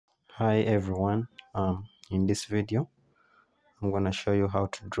Hi everyone, in this video I'm going to show you how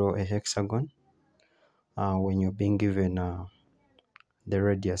to draw a hexagon when you're being given the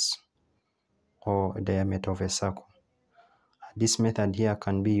radius or diameter of a circle. This method here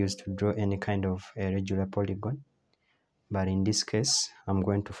can be used to draw any kind of a regular polygon, but in this case I'm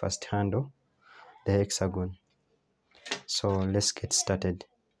going to first handle the hexagon. So let's get started.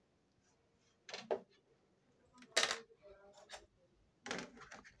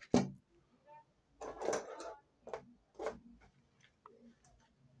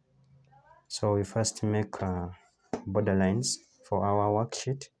 So we first make border lines for our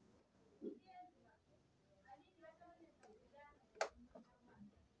worksheet.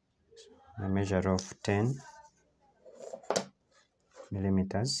 A measure of 10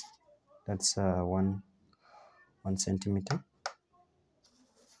 millimeters, that's 1 centimeter.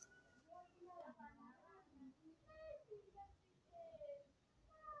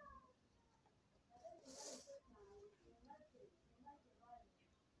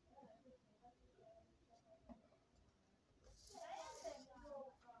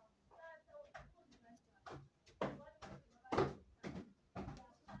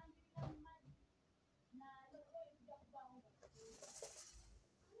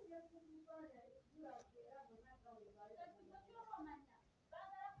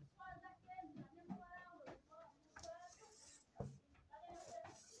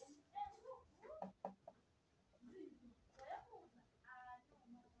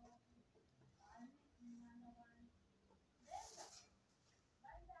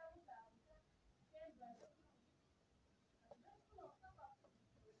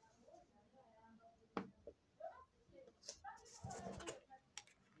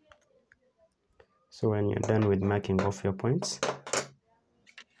 So when you're done with marking off your points,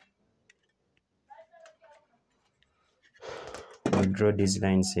 we'll draw these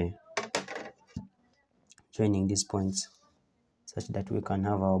lines here, joining these points such that we can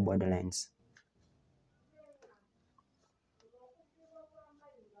have our border lines.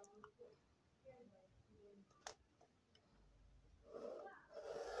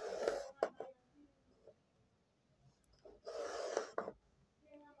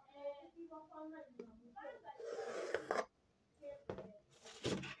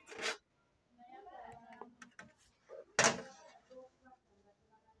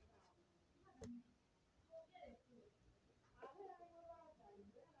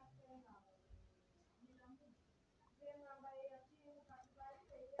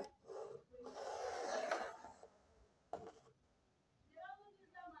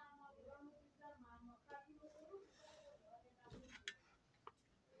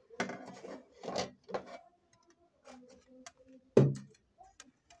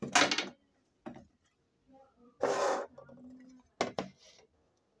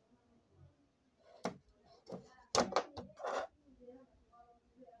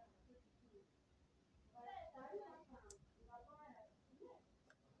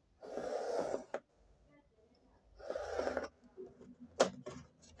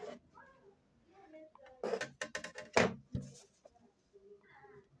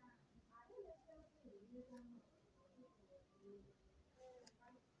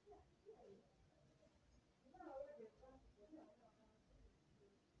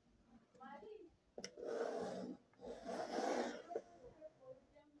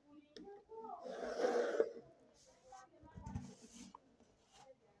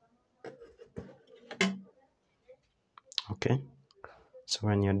 Okay, so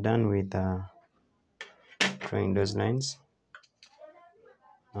when you're done with drawing those lines,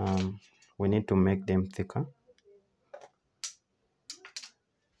 we need to make them thicker.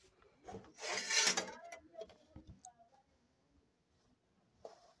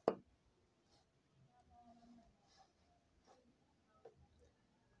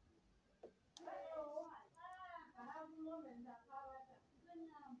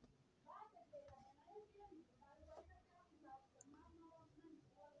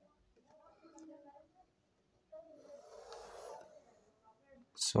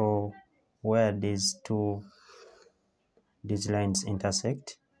 So where these lines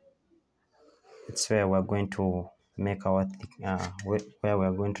intersect, it's where we're going to make our where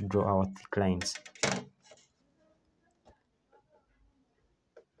we're going to draw our thick lines.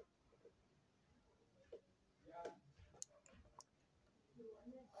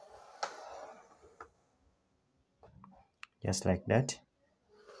 Just like that.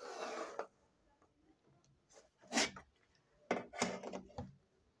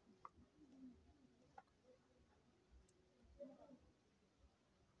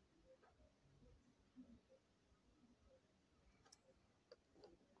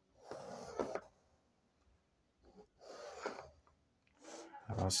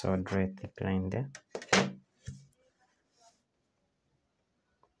 Also draw a thick line there.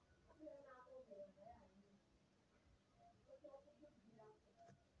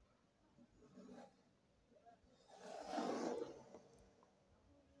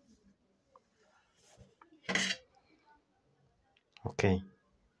 Okay,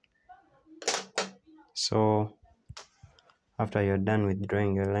 so after you're done with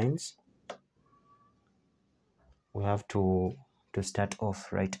drawing your lines, we have to start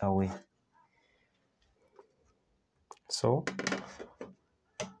off right away. So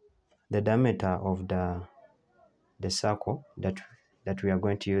the diameter of the circle that we are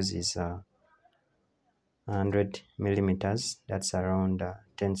going to use is 100 millimeters. That's around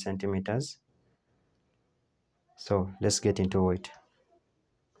 10 centimeters. So let's get into it.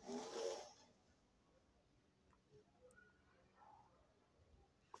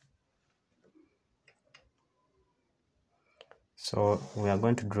 So we are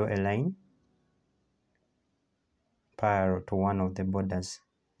going to draw a line parallel to one of the borders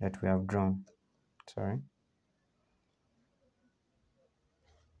that we have drawn. Sorry.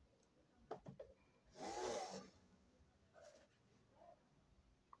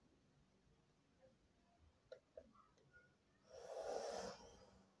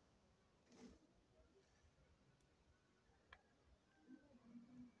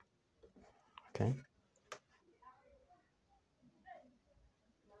 Okay.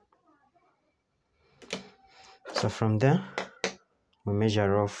 So from there, we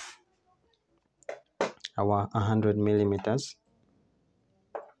measure off our 100 millimeters.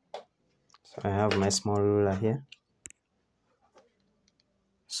 So I have my small ruler here.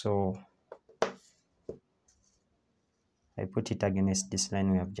 So I put it against this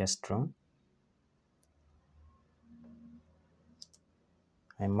line we have just drawn.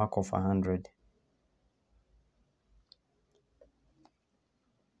 I mark off 100.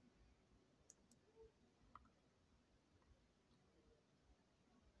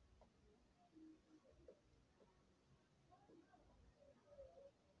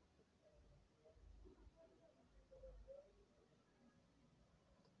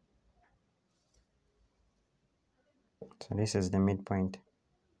 So this is the midpoint.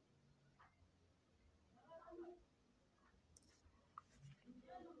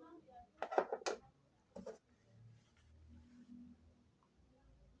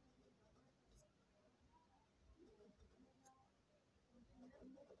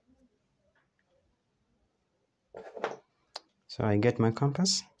 So I get my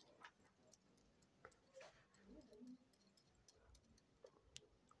compass.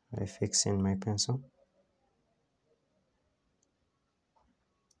 I fix in my pencil.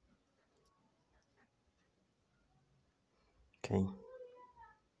 Okay.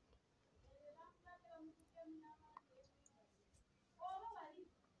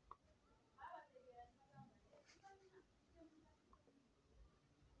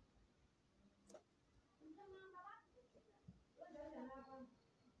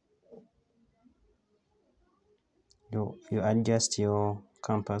 You adjust your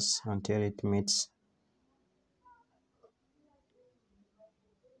compass until it meets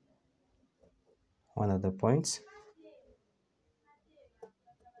one of the points.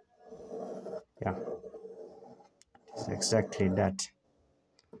 Yeah, it's exactly that.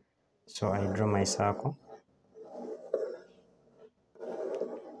 So I draw my circle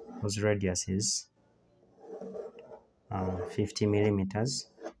whose radius is 50 millimeters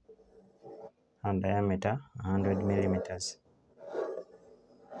and diameter 100 millimeters.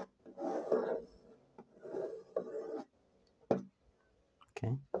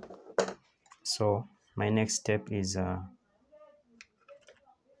 Okay, so my next step is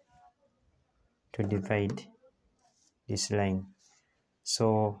to divide this line.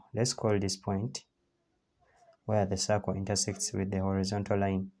 So let's call this point where the circle intersects with the horizontal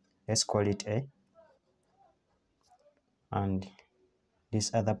line, let's call it A, and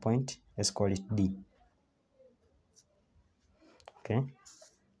this other point, let's call it D. Okay,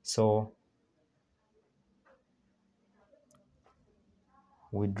 so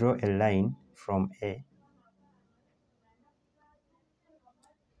we draw a line from A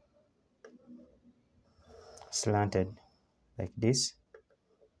slanted like this.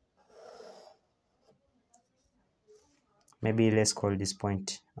 Maybe let's call this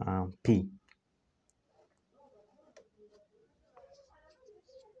point P.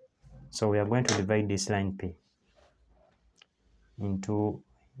 So we are going to divide this line P into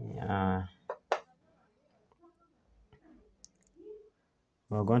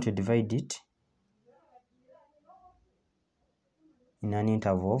we're going to divide it in an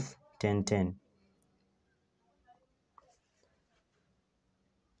interval of 10, 10.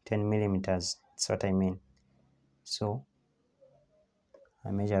 10 millimeters. That's what I mean. So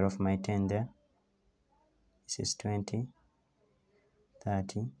I measure off my 10 there. This is 20,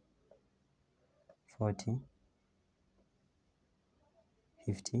 30, 40,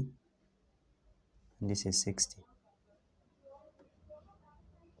 50, and this is 60.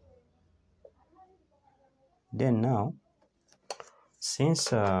 Then now,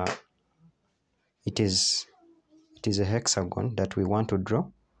 since it is a hexagon that we want to draw,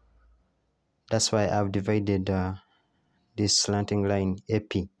 that's why I've divided this slanting line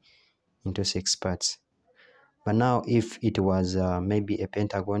AP into 6 parts. But now if it was maybe a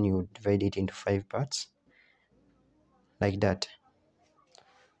pentagon, you would divide it into 5 parts, like that.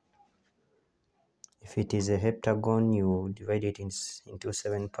 If it is a heptagon, you divide it into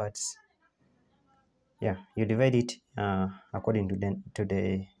 7 parts. Yeah, you divide it according to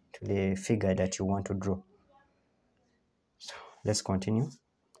the figure that you want to draw. So let's continue.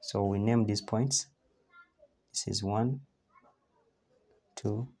 So we name these points. This is 1,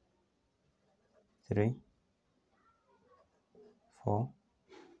 2, 3, 4,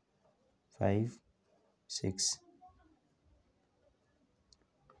 5, 6.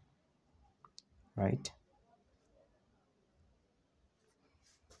 Right?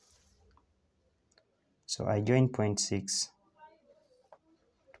 So I join point 6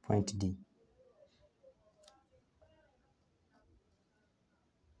 to point D.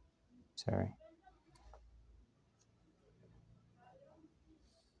 Sorry.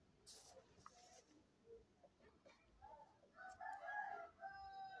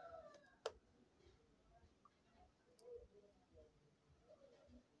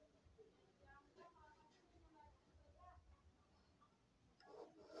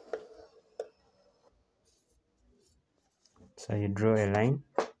 So you draw a line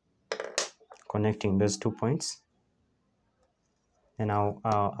connecting those 2 points. Then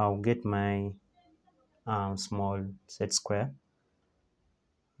I'll get my small set square.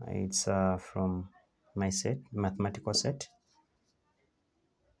 It's from my mathematical set.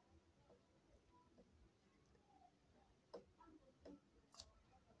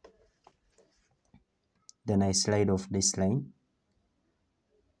 Then I slide off this line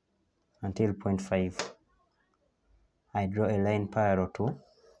until point 5. I draw a line parallel to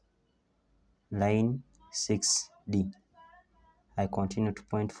line 6D. I continue to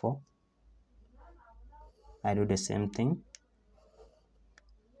point 4. I do the same thing.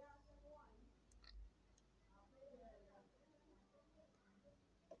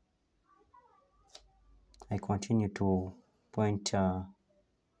 I continue to point 3.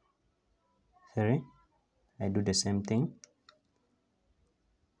 I do the same thing.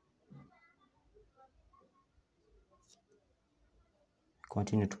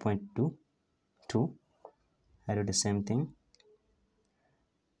 Continue to point 2. I do the same thing.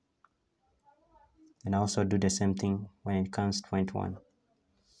 And I also do the same thing when it comes to point 1.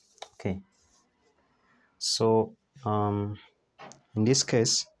 Okay. So in this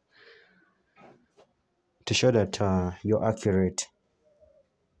case, to show that you're accurate,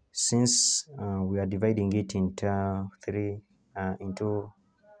 since we are dividing it into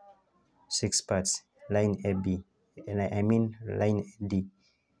 6 parts, line AB, and I mean line D,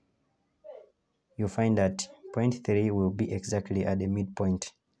 you find that point 3 will be exactly at the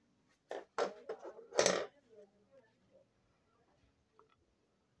midpoint.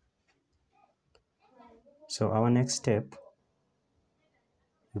 So our next step,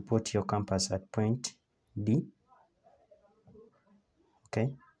 you put your compass at point D.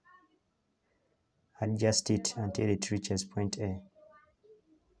 Okay, adjust it until it reaches point A.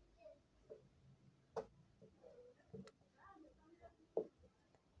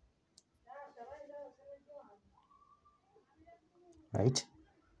 Right,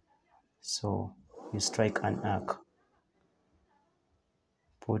 so you strike an arc,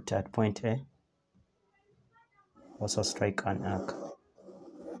 put at point A, also strike an arc.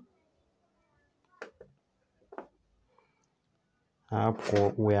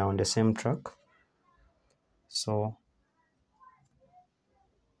 We are on the same track, so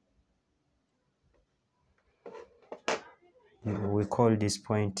we call this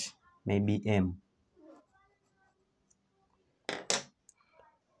point maybe M.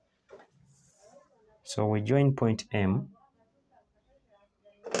 So we join point M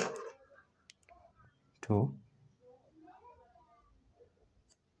to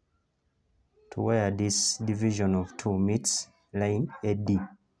where this division of 2 meets line AD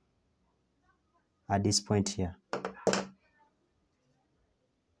at this point here.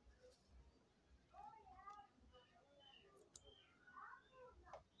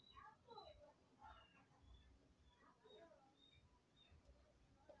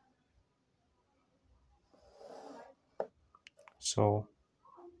 So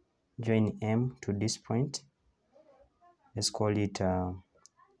join M to this point. Let's call it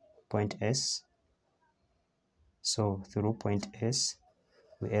point S. So through point S,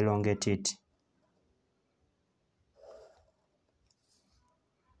 we elongate it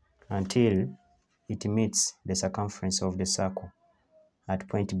until it meets the circumference of the circle at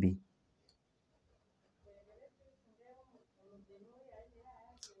point B.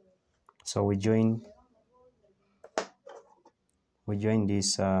 So we join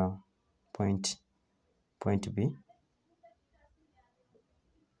this point B.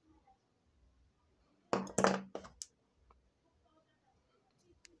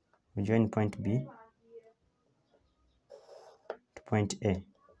 We join point B to point A.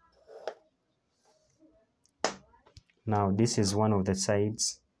 Now this is one of the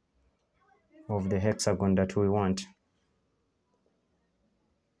sides of the hexagon that we want.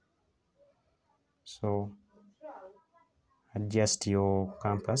 So adjust your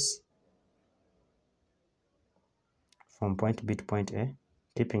compass from point B to point A,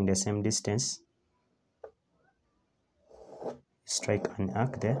 keeping the same distance. Strike an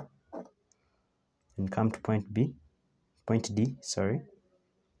arc there and come to point D, sorry.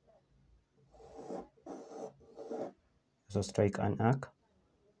 So strike an arc.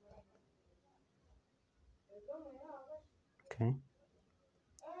 Okay.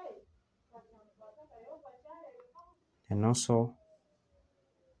 And also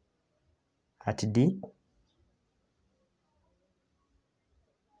at D,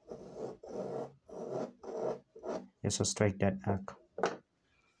 also strike that arc.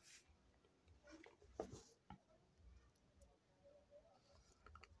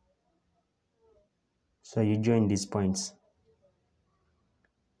 So you join these points.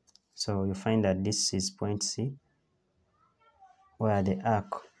 So you find that this is point C, where the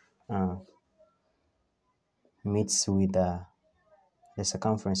arc meets with the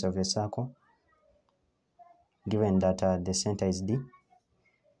circumference of a circle, given that the center is D.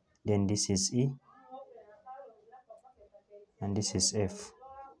 Then this is E, and this is F.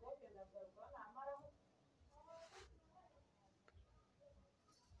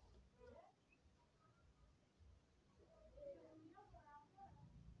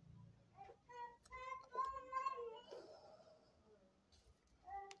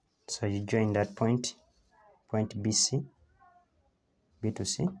 So you join that point BC, B to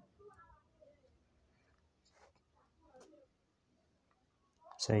C.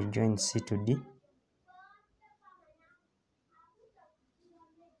 So you join C to D.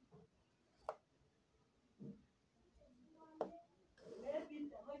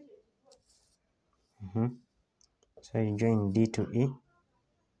 So you join D to E.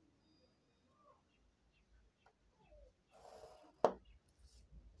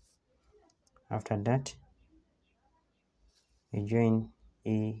 After that, you join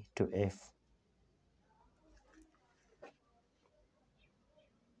E to F.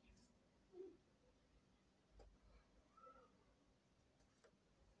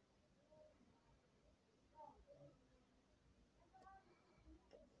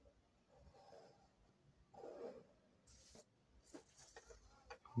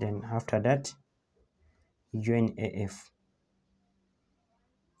 Then after that, you join AF.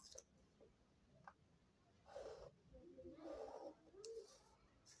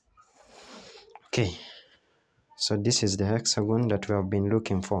 Okay, so this is the hexagon that we have been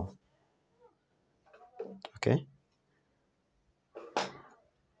looking for. Okay,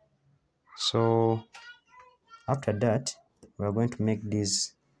 so after that, we are going to make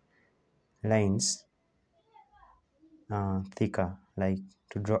these lines thicker, like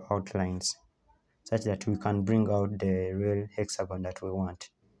to draw outlines, such that we can bring out the real hexagon that we want.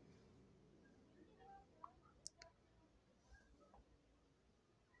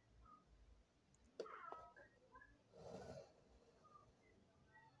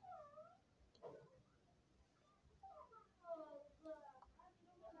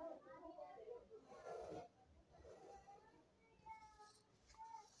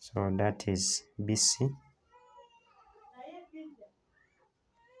 So that is BC.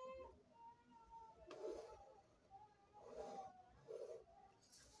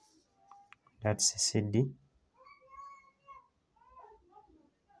 That's CD.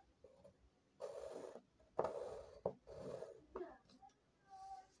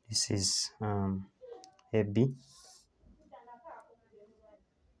 This is AB.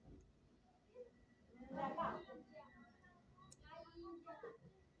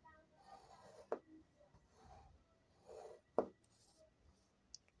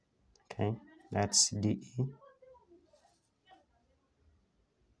 Okay, that's DE.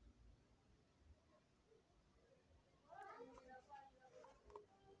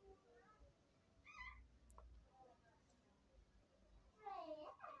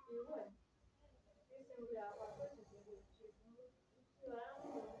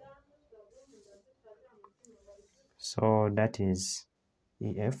 So that is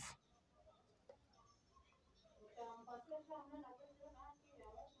EF.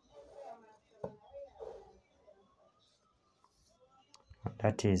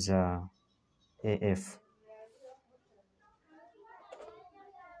 That is AF.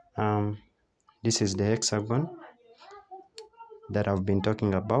 This is the hexagon that I've been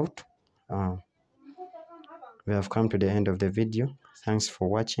talking about. We have come to the end of the video. Thanks for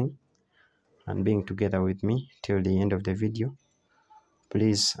watching and being together with me till the end of the video.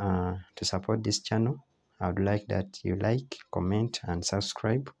 Please, to support this channel, I would like that you like, comment, and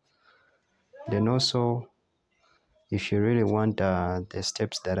subscribe. Then also, if you really want the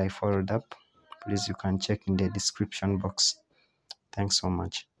steps that I followed up, please you can check in the description box. Thanks so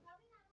much.